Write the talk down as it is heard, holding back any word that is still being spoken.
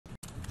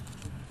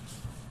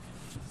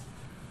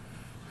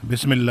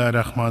Bismillah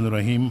ar-Rahman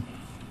ar-Rahim.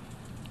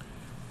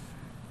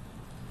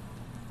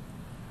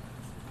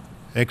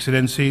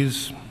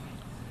 Excellencies,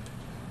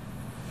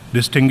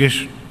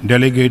 distinguished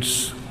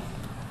delegates,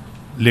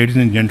 ladies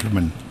and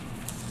gentlemen,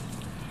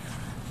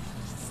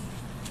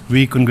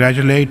 we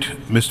congratulate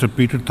Mr.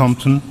 Peter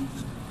Thompson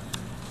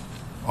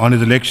on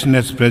his election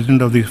as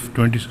President of the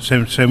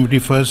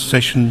 71st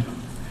session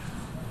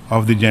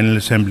of the General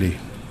Assembly.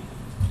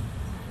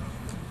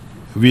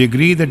 We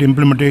agree that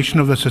implementation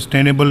of the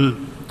Sustainable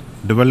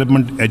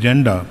Development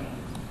Agenda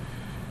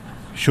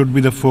should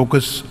be the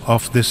focus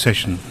of this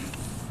session.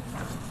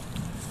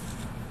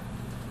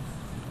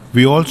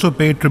 We also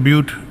pay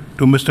tribute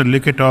to Mr.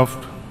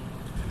 Likitoff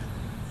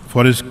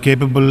for his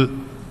capable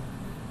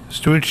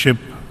stewardship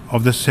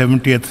of the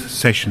 70th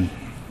session.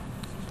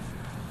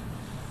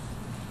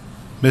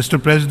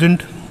 Mr.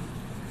 President,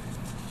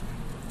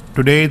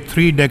 today,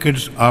 3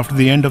 decades after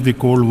the end of the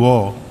Cold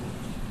War,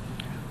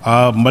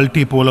 our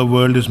multipolar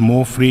world is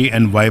more free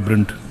and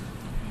vibrant,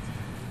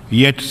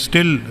 yet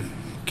still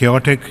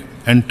chaotic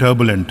and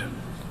turbulent,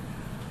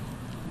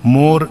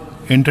 more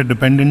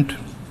interdependent,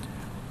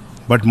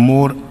 but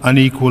more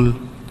unequal,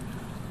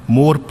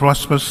 more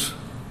prosperous,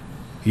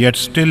 yet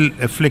still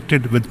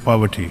afflicted with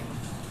poverty.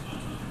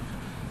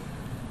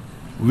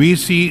 We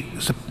see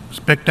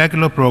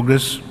spectacular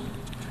progress,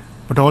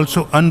 but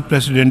also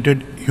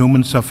unprecedented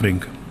human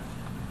suffering.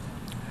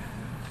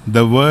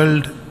 The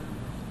world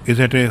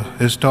is at a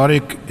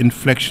historic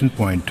inflection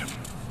point.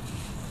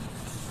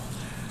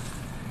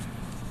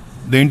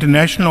 The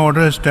international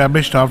order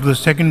established after the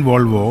Second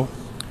World War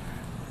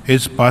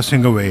is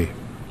passing away,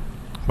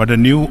 but a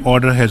new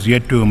order has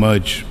yet to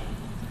emerge.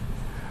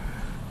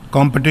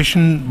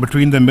 Competition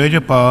between the major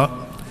powers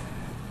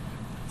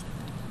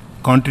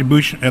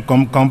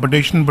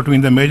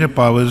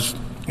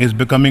is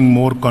becoming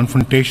more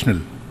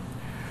confrontational.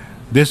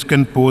 This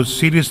can pose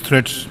serious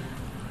threats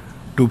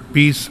to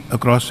peace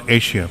across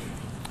Asia.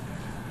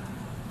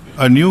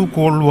 A new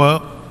Cold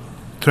War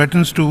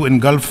threatens to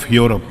engulf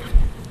Europe.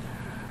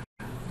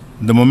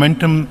 The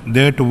momentum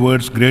there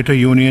towards greater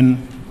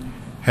union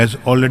has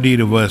already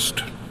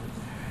reversed.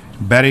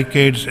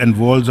 Barricades and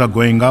walls are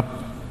going up,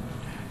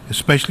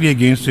 especially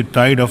against the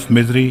tide of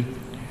misery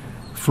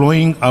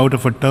flowing out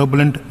of a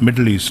turbulent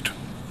Middle East.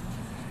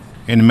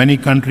 In many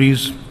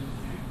countries,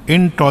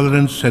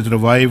 intolerance has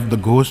revived the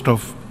ghost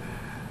of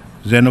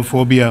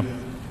xenophobia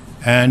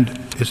and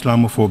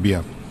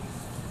Islamophobia.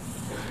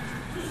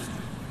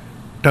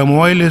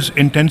 Turmoil is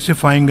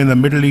intensifying in the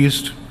Middle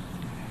East.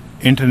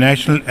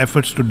 International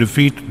efforts to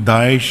defeat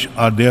Daesh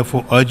are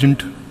therefore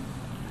urgent.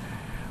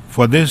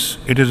 For this,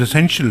 it is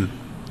essential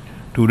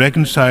to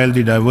reconcile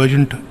the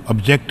divergent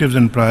objectives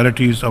and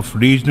priorities of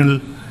regional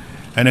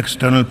and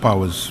external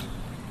powers.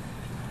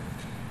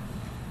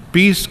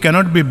 Peace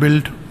cannot be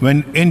built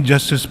when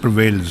injustice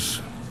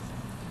prevails.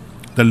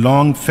 The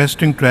long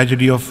festering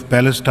tragedy of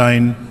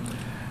Palestine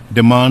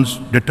demands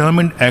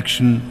determined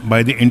action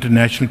by the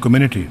international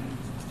community.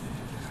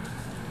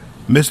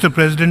 Mr.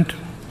 President,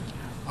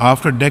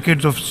 after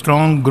decades of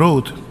strong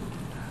growth,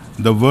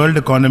 the world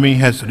economy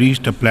has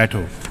reached a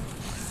plateau.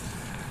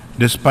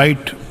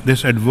 Despite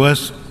this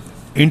adverse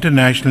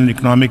international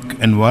economic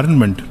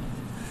environment,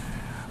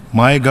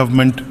 my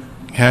government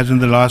has in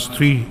the last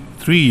three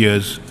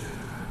years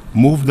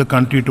moved the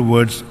country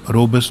towards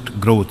robust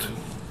growth.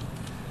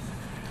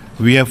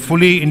 We have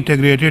fully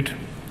integrated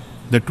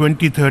the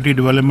 2030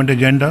 Development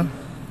Agenda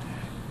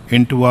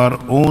into our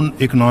own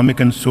economic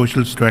and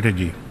social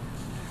strategy.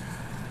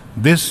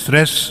 This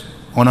rests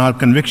on our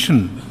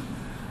conviction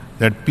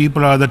that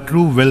people are the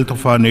true wealth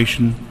of our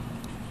nation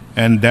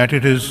and that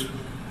it is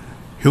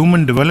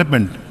human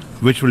development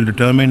which will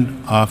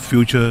determine our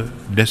future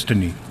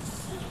destiny.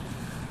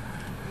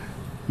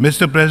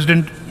 Mr.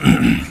 President,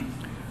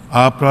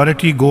 our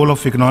priority goal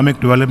of economic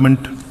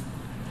development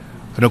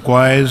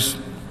requires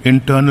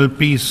internal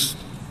peace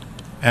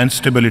and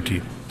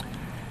stability.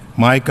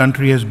 My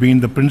country has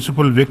been the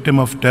principal victim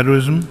of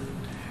terrorism,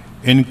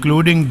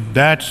 including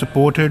that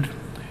supported,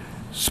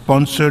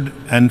 sponsored,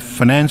 and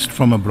financed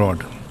from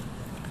abroad.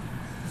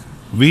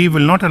 We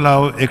will not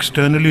allow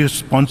externally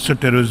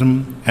sponsored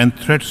terrorism and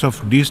threats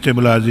of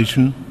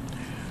destabilization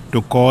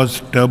to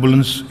cause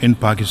turbulence in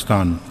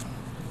Pakistan.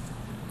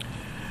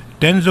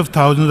 Tens of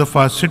thousands of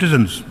our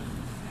citizens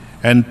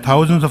and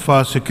thousands of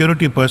our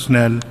security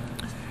personnel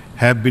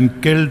have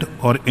been killed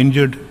or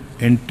injured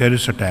in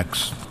terrorist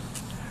attacks.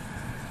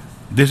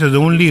 This has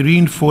only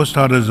reinforced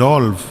our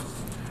resolve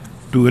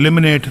to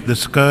eliminate the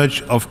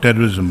scourge of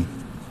terrorism.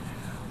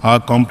 Our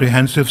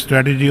comprehensive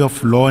strategy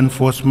of law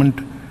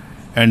enforcement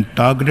and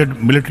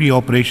targeted military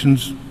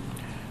operations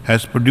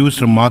has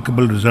produced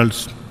remarkable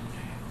results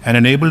and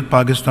enabled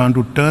Pakistan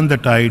to turn the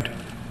tide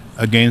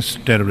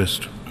against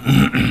terrorists.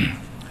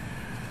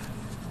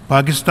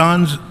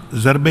 Pakistan's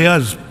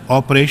Zarbeaz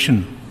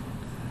operation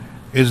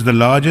is the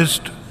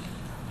largest,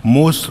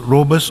 most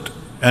robust,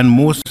 and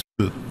most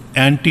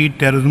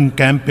anti-terrorism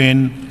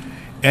campaign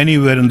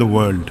anywhere in the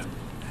world,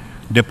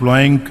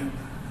 deploying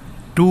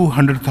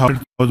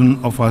 200,000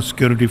 of our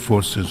security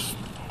forces.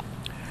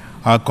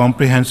 Our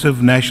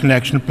comprehensive national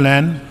action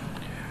plan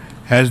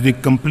has the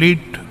complete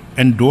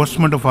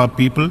endorsement of our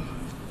people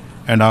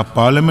and our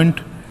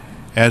parliament,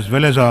 as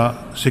well as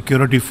our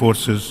security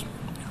forces,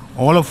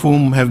 all of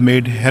whom have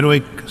made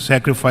heroic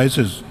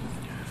sacrifices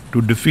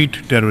to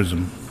defeat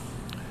terrorism.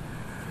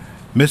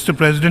 Mr.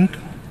 President,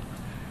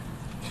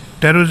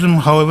 terrorism,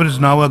 however, is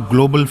now a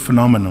global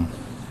phenomenon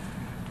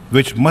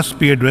which must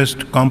be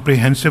addressed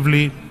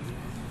comprehensively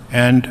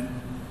and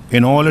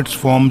in all its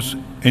forms,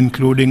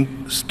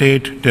 including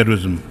state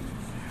terrorism.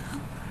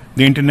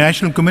 The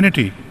international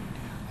community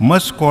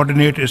must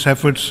coordinate its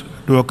efforts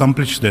to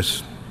accomplish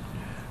this.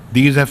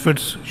 These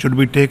efforts should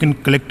be taken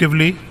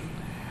collectively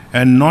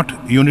and not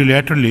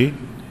unilaterally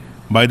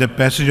by the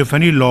passage of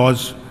any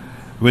laws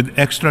with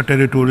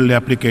extraterritorial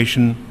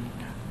application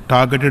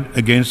targeted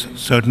against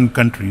certain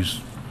countries.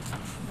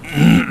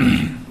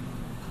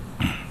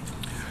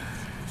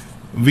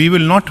 We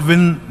will not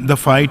win the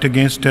fight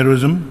against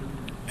terrorism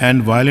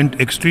and violent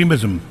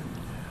extremism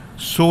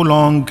so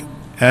long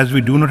as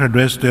we do not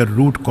address their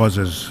root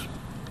causes.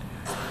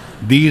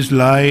 These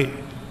lie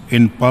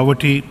in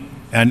poverty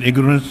and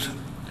ignorance,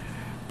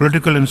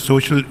 political and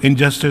social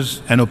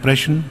injustice and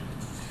oppression,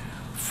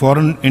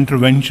 foreign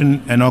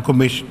intervention and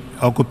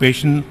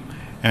occupation,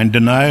 and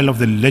denial of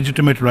the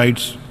legitimate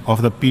rights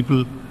of the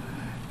people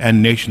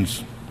and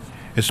nations,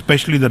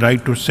 especially the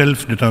right to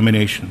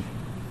self-determination.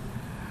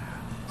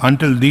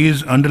 Until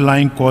these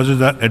underlying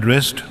causes are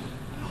addressed,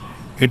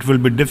 it will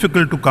be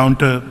difficult to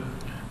counter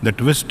the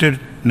twisted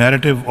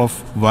narrative of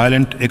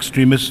violent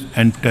extremists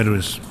and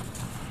terrorists.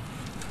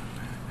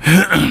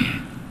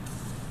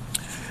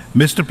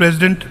 Mr.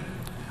 President,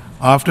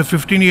 after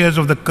 15 years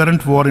of the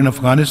current war in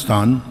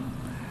Afghanistan,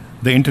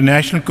 the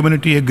international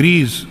community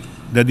agrees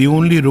that the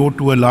only road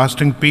to a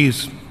lasting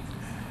peace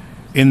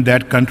in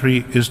that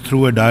country is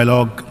through a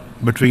dialogue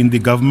between the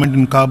government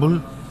in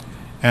Kabul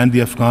and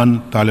the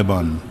Afghan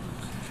Taliban.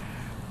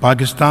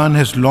 Pakistan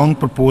has long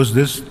proposed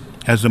this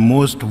as the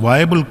most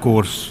viable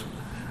course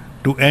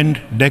to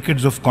end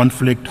decades of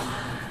conflict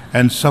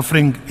and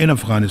suffering in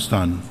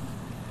Afghanistan.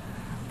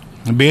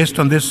 Based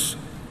on this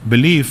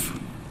belief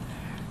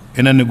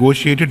in a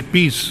negotiated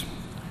peace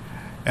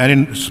and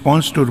in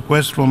response to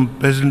requests from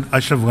President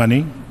Ashraf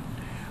Ghani,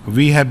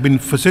 we have been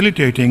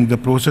facilitating the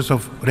process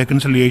of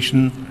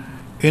reconciliation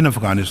in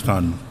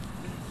Afghanistan.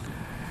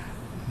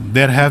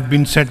 There have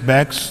been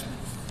setbacks.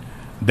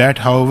 That,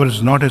 however,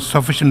 is not a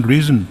sufficient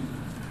reason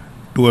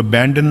to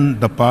abandon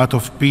the path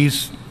of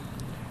peace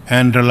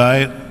and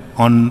rely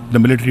on the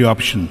military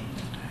option,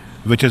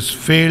 which has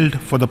failed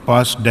for the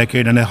past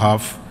decade and a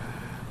half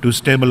to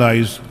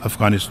stabilize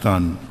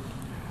Afghanistan.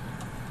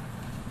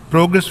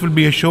 Progress will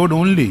be assured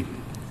only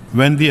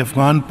when the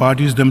Afghan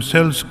parties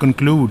themselves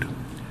conclude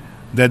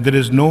that there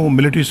is no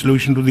military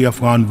solution to the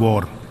Afghan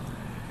war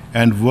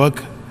and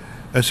work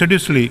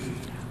assiduously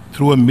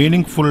through a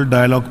meaningful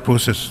dialogue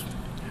process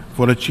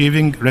for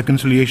achieving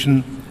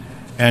reconciliation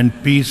and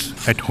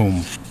peace at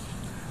home.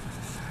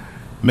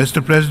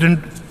 Mr. President,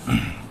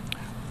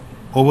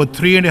 over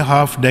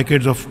 3.5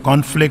 decades of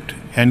conflict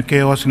and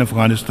chaos in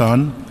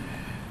Afghanistan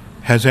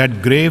has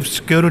had grave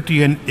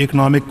security and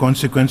economic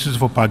consequences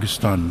for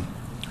Pakistan.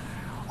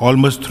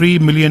 Almost 3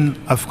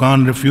 million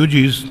Afghan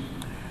refugees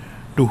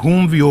to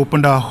whom we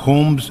opened our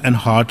homes and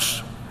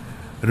hearts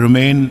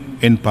remain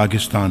in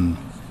Pakistan.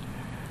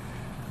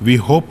 We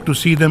hope to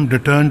see them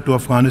return to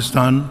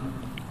Afghanistan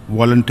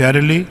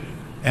voluntarily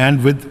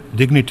and with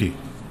dignity.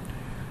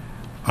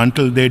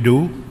 Until they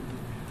do,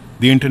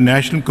 the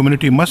international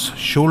community must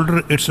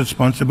shoulder its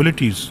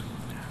responsibilities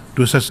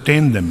to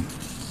sustain them.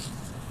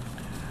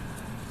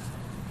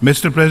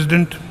 Mr.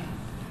 President,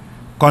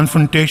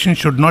 confrontation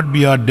should not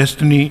be our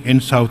destiny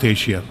in South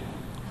Asia.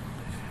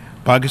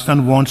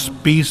 Pakistan wants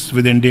peace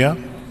with India.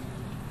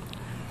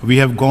 We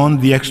have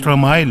gone the extra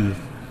mile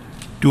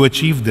to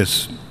achieve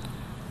this,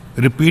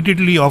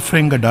 repeatedly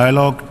offering a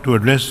dialogue to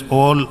address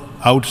all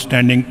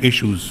outstanding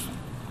issues.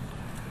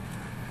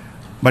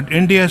 But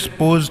India has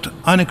posed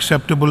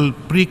unacceptable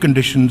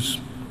preconditions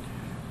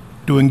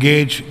to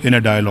engage in a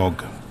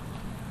dialogue.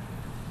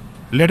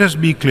 Let us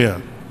be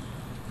clear.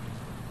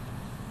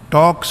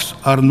 Talks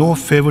are no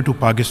favor to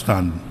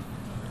Pakistan.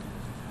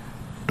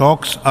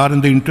 Talks are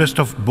in the interest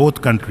of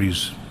both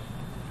countries.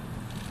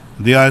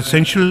 They are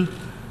essential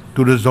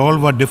to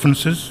resolve our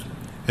differences,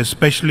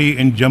 especially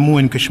in Jammu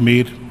and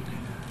Kashmir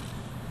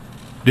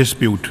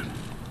dispute,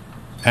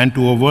 and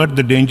to avert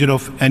the danger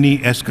of any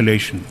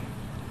escalation.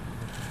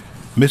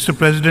 Mr.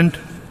 President,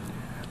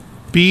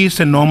 peace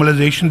and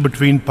normalization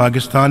between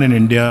Pakistan and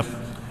India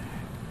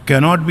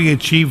cannot be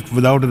achieved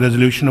without a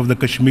resolution of the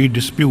Kashmir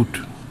dispute.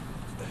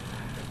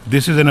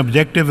 This is an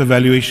objective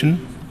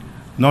evaluation,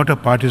 not a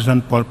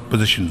partisan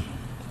position.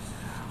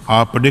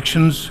 Our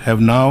predictions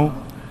have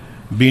now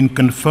been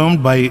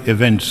confirmed by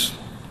events.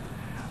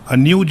 A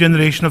new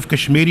generation of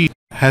Kashmiris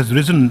has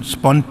risen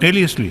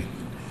spontaneously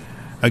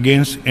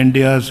against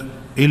India's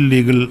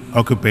illegal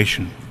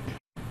occupation,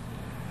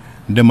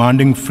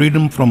 demanding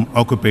freedom from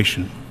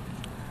occupation.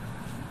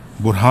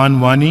 Burhan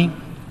Wani,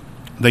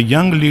 the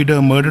young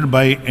leader murdered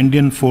by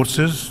Indian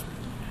forces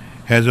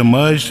has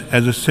emerged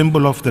as a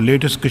symbol of the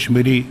latest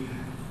Kashmiri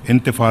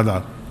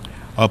Intifada,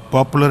 a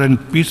popular and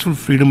peaceful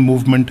freedom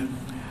movement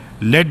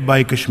led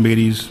by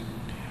Kashmiris,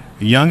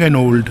 young and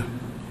old,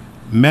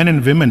 men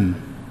and women,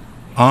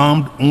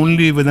 armed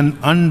only with an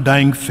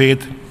undying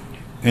faith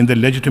in the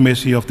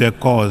legitimacy of their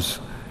cause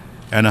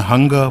and a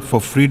hunger for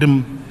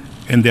freedom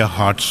in their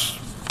hearts.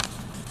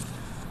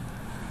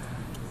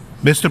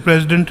 Mr.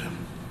 President,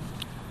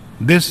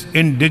 this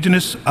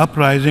indigenous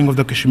uprising of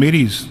the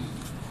Kashmiris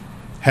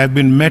have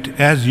been met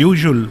as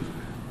usual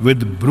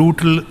with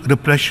brutal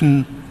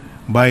repression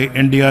by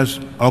India's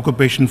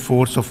occupation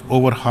force of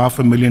over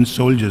 500,000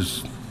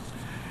 soldiers.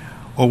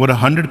 Over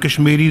 100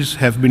 Kashmiris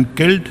have been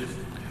killed,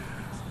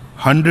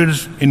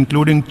 hundreds,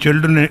 including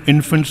children and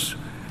infants,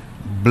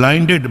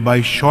 blinded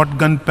by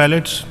shotgun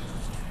pellets,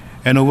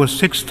 and over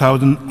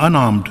 6,000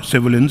 unarmed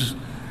civilians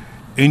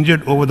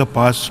injured over the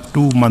past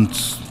 2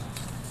 months.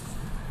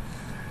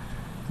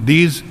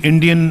 These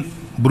Indian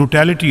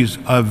brutalities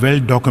are well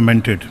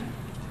documented.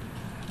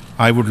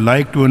 I would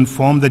like to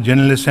inform the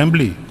General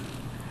Assembly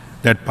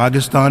that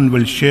Pakistan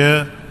will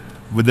share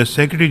with the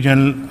Secretary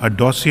General a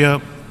dossier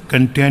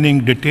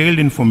containing detailed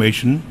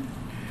information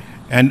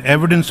and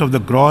evidence of the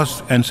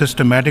gross and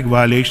systematic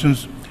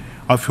violations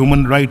of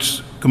human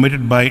rights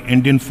committed by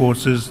Indian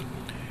forces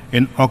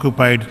in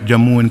occupied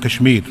Jammu and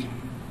Kashmir.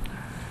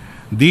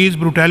 These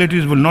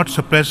brutalities will not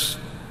suppress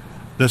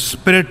the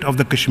spirit of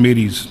the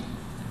Kashmiris.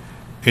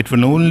 It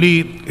will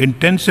only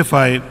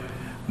intensify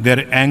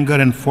their anger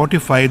and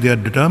fortify their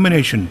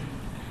determination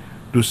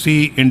to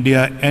see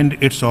India end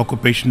its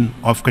occupation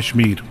of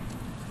Kashmir.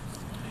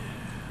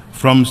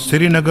 From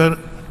Srinagar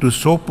to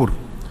Sopur,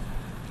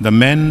 the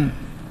men,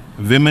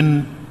 women,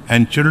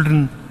 and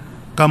children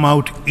come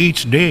out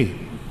each day,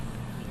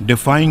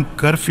 defying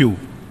curfew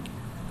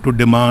to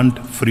demand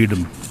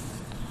freedom.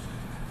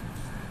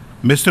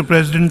 Mr.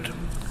 President,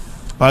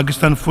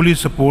 Pakistan fully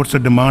supports the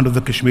demand of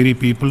the Kashmiri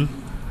people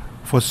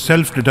for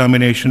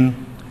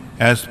self-determination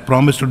as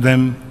promised to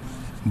them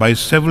by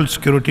several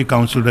Security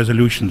Council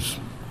resolutions.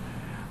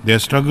 Their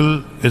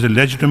struggle is a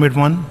legitimate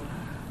one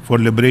for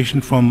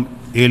liberation from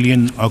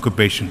alien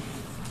occupation.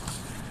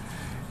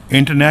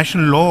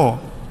 International law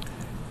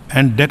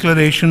and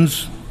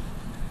declarations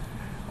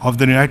of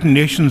the United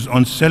Nations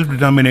on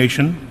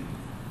self-determination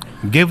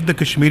give the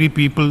Kashmiri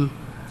people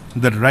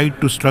the right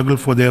to struggle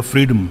for their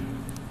freedom.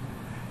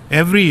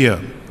 Every year,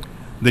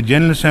 the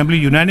General Assembly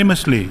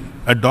unanimously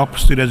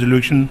adopts the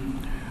resolution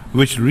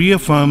which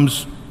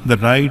reaffirms the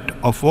right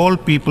of all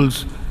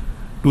peoples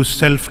to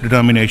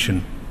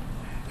self-determination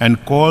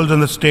and calls on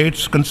the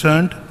states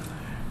concerned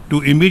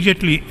to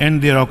immediately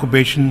end their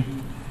occupation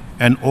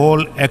and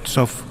all acts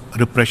of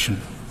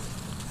repression.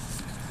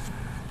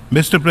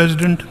 Mr.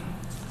 President,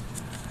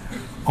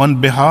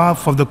 on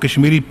behalf of the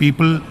Kashmiri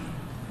people,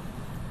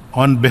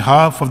 on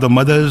behalf of the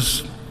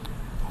mothers,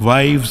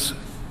 wives,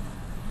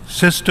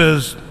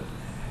 sisters,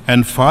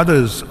 and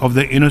fathers of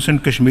the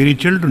innocent Kashmiri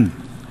children,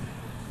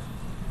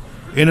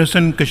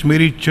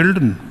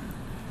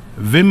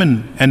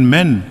 women and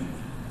men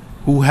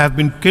who have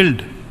been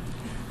killed,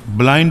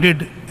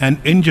 blinded, and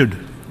injured,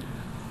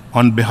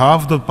 on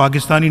behalf of the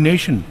Pakistani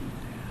nation,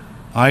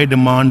 I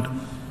demand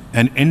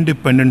an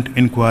independent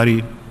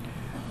inquiry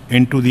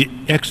into the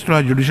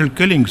extrajudicial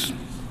killings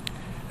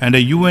and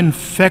a UN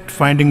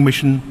fact-finding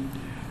mission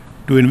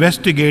to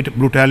investigate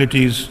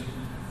brutalities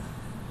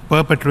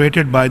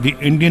perpetrated by the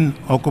Indian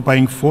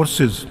occupying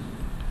forces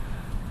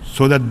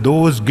so that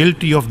those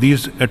guilty of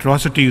these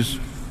atrocities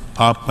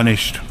are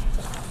punished.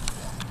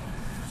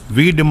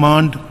 We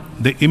demand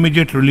the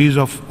immediate release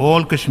of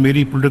all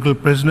Kashmiri political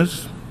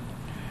prisoners,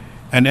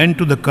 an end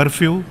to the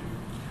curfew,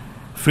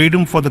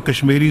 freedom for the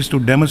Kashmiris to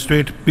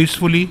demonstrate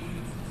peacefully,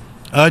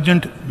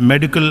 urgent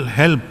medical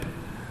help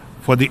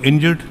for the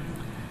injured,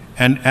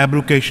 and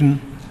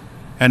abrogation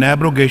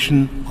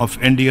of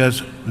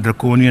India's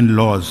draconian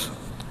laws.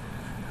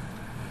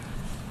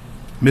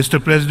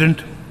 Mr.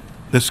 President,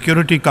 the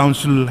Security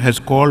Council has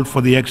called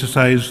for the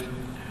exercise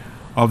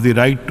of the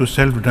right to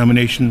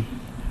self-determination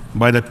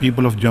by the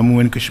people of Jammu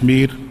and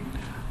Kashmir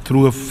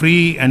through a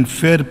free and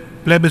fair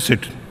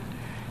plebiscite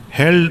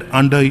held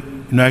under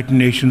United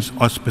Nations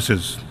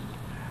auspices.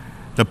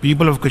 The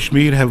people of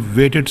Kashmir have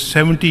waited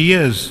 70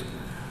 years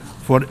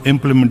for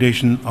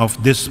implementation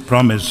of this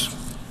promise.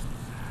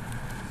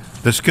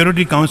 The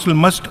Security Council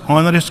must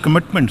honor its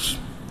commitments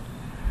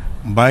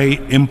by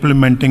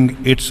implementing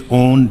its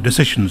own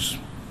decisions.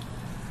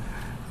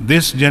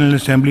 This General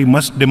Assembly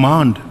must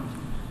demand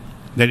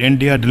that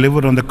India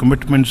deliver on the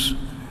commitments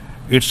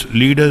its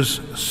leaders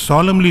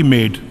solemnly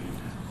made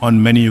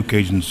on many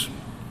occasions.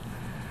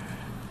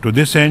 To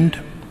this end,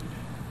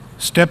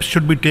 steps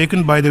should be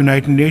taken by the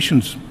United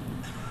Nations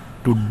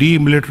to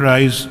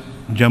demilitarize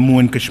Jammu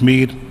and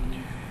Kashmir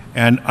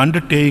and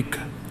undertake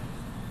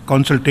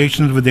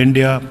consultations with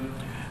India,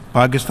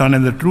 Pakistan,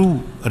 and the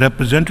true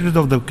representatives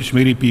of the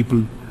Kashmiri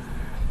people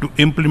to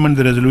implement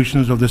the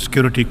resolutions of the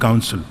Security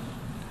Council.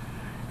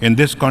 In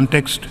this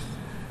context,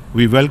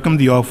 we welcome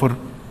the offer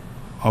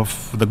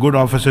of the good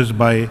offices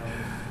by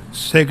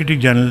Secretary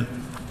General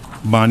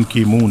Ban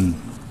Ki-moon.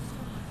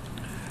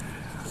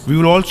 We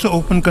will also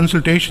open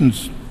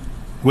consultations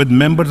with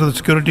members of the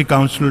Security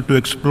Council to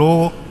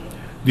explore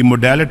the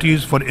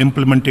modalities for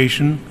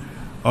implementation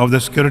of the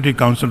Security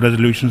Council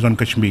resolutions on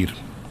Kashmir.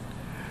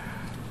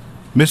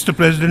 Mr.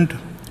 President,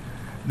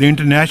 the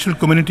international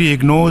community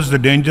ignores the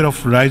danger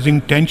of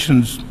rising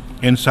tensions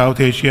in South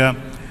Asia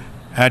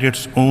at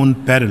its own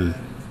peril.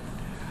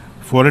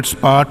 For its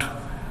part,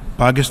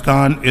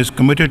 Pakistan is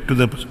committed to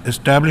the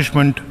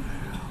establishment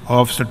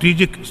of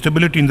strategic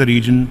stability in the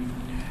region.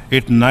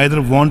 It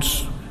neither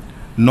wants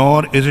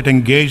nor is it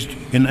engaged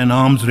in an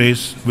arms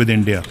race with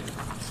India.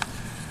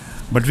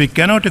 But we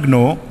cannot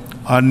ignore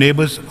our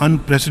neighbors'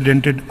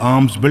 unprecedented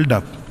arms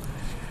buildup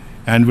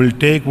and will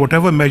take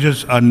whatever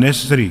measures are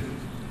necessary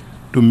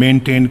to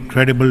maintain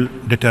credible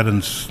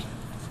deterrence.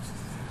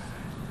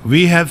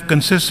 We have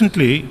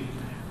consistently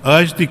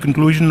urged the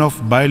conclusion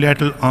of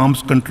bilateral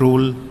arms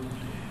control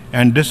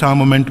and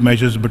disarmament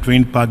measures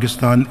between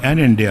Pakistan and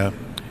India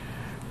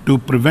to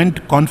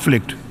prevent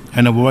conflict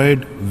and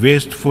avoid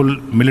wasteful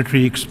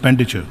military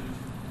expenditure.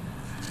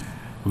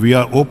 We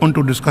are open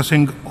to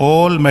discussing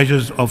all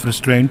measures of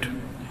restraint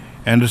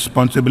and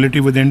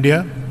responsibility with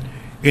India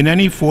in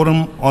any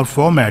forum or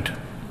format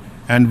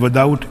and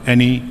without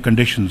any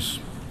conditions.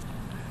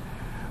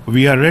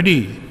 We are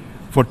ready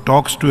for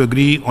talks to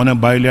agree on a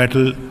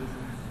bilateral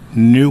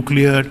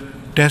nuclear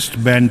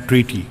test ban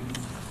treaty.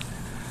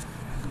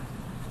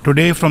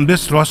 Today, from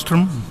this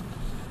rostrum,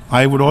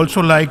 I would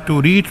also like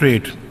to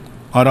reiterate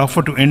our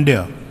offer to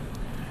India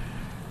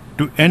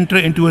to enter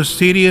into a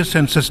serious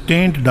and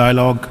sustained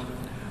dialogue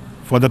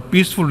for the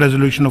peaceful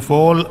resolution of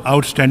all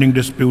outstanding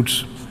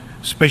disputes,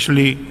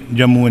 especially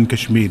Jammu and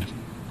Kashmir.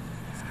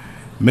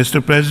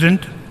 Mr.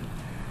 President,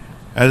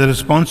 as a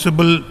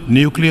responsible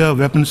nuclear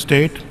weapon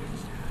state,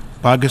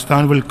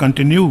 Pakistan will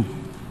continue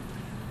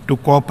to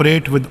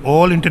cooperate with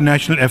all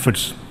international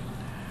efforts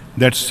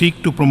that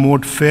seek to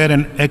promote fair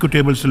and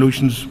equitable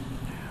solutions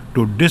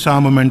to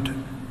disarmament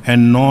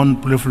and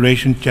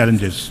non-proliferation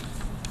challenges.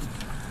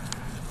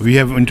 We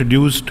have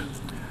introduced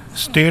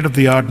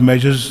state-of-the-art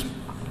measures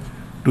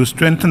to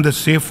strengthen the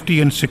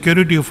safety and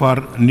security of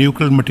our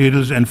nuclear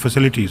materials and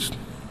facilities.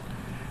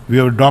 We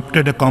have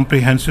adopted a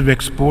comprehensive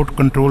export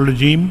control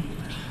regime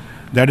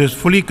that is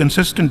fully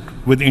consistent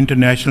with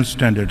international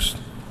standards.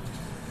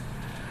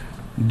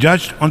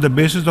 Judged on the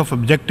basis of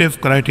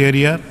objective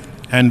criteria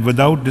and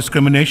without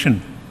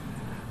discrimination,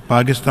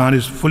 Pakistan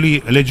is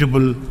fully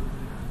eligible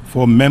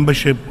for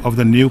membership of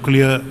the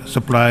Nuclear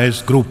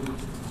Suppliers Group.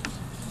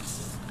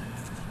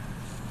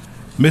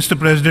 Mr.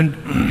 President,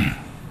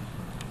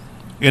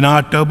 in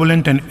our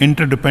turbulent and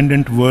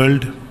interdependent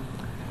world,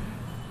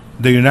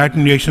 the United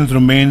Nations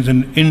remains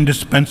an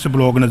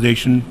indispensable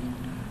organization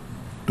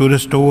to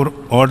restore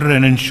order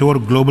and ensure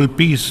global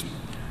peace,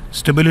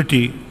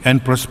 stability,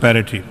 and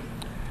prosperity.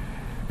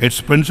 Its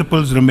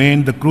principles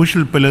remain the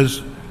crucial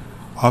pillars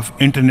of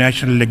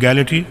international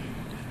legality,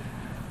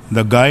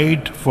 the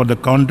guide for the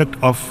conduct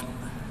of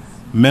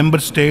member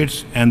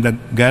states, and the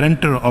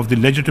guarantor of the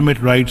legitimate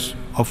rights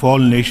of all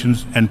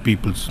nations and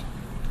peoples.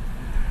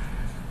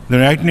 The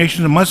United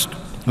Nations must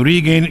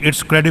regain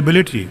its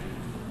credibility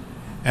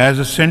as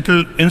a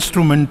central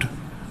instrument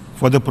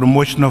for the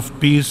promotion of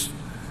peace,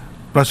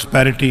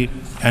 prosperity,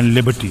 and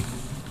liberty.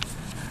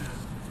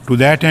 To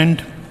that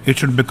end, it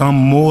should become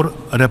more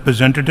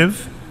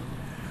representative,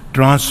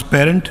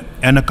 transparent,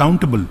 and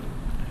accountable.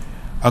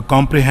 A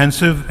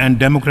comprehensive and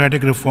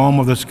democratic reform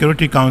of the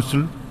Security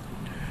Council,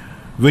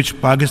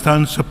 which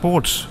Pakistan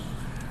supports,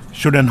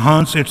 should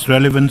enhance its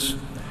relevance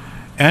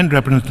and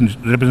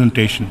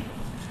representation.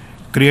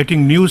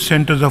 Creating new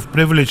centers of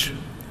privilege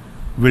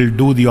will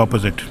do the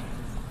opposite.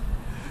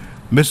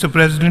 Mr.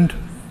 President,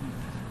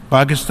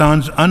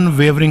 Pakistan's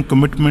unwavering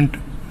commitment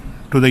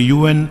to the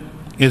UN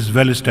is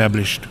well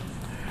established.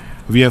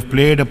 We have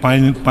played a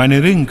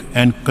pioneering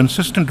and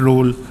consistent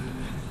role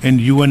in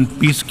UN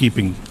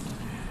peacekeeping,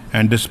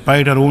 and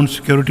despite our own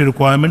security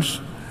requirements,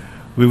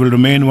 we will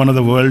remain one of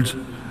the world's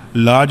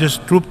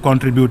largest troop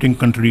contributing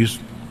countries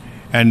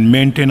and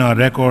maintain our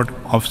record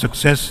of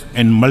success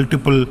in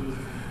multiple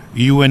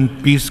UN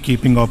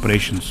peacekeeping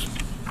operations.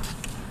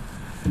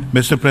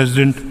 Mr.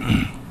 President,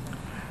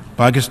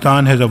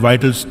 Pakistan has a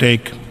vital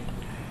stake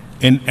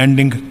in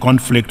ending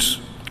conflicts,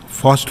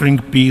 fostering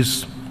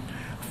peace,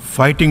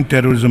 fighting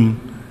terrorism,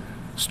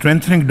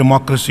 strengthening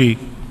democracy,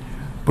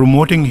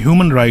 promoting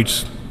human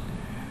rights,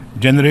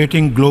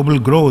 generating global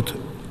growth,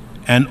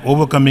 and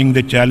overcoming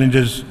the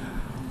challenges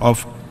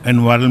of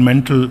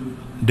environmental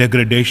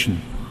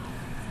degradation.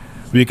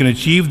 We can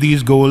achieve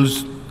these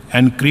goals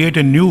and create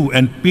a new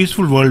and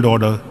peaceful world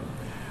order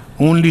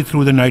only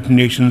through the United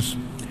Nations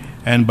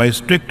and by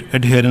strict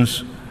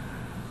adherence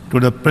to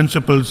the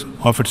principles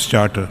of its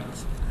charter.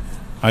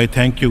 I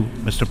thank you,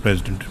 Mr.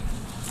 President.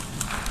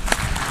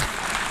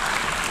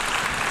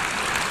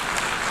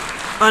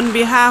 On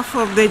behalf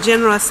of the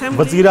General Assembly,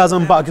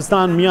 वज़ीर-ए-आज़म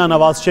पाकिस्तान मियां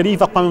नवाज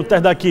शरीफ अक़वाम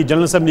मुत्तहिदा की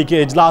general assembly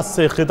के इजलास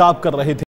से खिताब कर रहे थे।